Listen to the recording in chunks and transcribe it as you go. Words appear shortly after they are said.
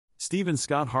Stephen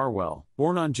Scott Harwell,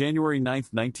 born on January 9,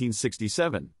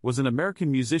 1967, was an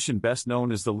American musician best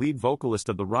known as the lead vocalist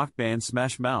of the rock band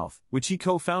Smash Mouth, which he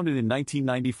co-founded in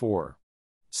 1994.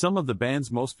 Some of the band's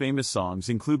most famous songs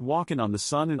include Walkin' on the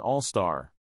Sun and All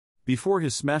Star. Before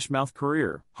his Smash Mouth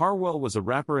career, Harwell was a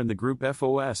rapper in the group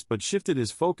FOS but shifted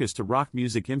his focus to rock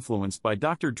music influenced by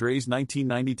Dr. Dre's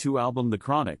 1992 album The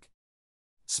Chronic.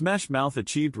 Smash Mouth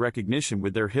achieved recognition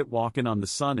with their hit Walkin' on the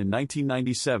Sun in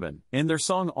 1997, and their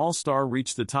song All Star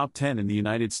reached the top 10 in the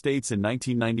United States in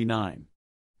 1999.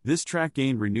 This track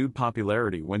gained renewed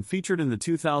popularity when featured in the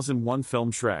 2001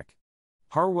 film Shrek.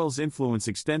 Harwell's influence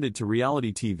extended to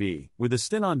reality TV, with a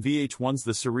stint on VH1's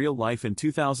The Surreal Life in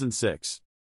 2006.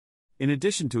 In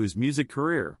addition to his music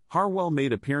career, Harwell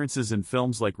made appearances in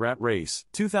films like Rat Race,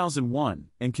 2001,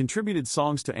 and contributed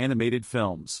songs to animated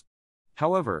films.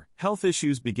 However, health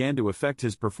issues began to affect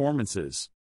his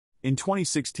performances. In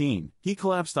 2016, he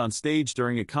collapsed on stage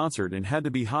during a concert and had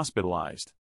to be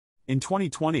hospitalized. In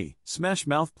 2020, Smash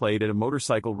Mouth played at a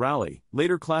motorcycle rally,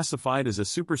 later classified as a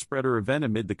superspreader event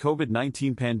amid the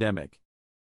COVID-19 pandemic.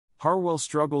 Harwell's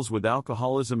struggles with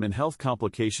alcoholism and health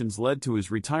complications led to his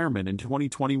retirement in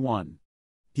 2021.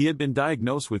 He had been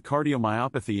diagnosed with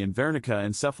cardiomyopathy and Wernicke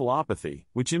encephalopathy,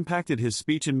 which impacted his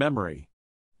speech and memory.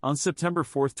 On September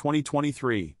 4,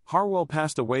 2023, Harwell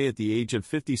passed away at the age of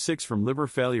 56 from liver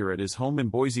failure at his home in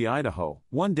Boise, Idaho,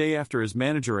 one day after his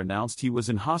manager announced he was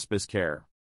in hospice care.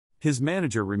 His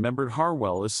manager remembered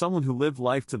Harwell as someone who lived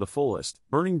life to the fullest,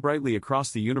 burning brightly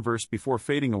across the universe before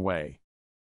fading away.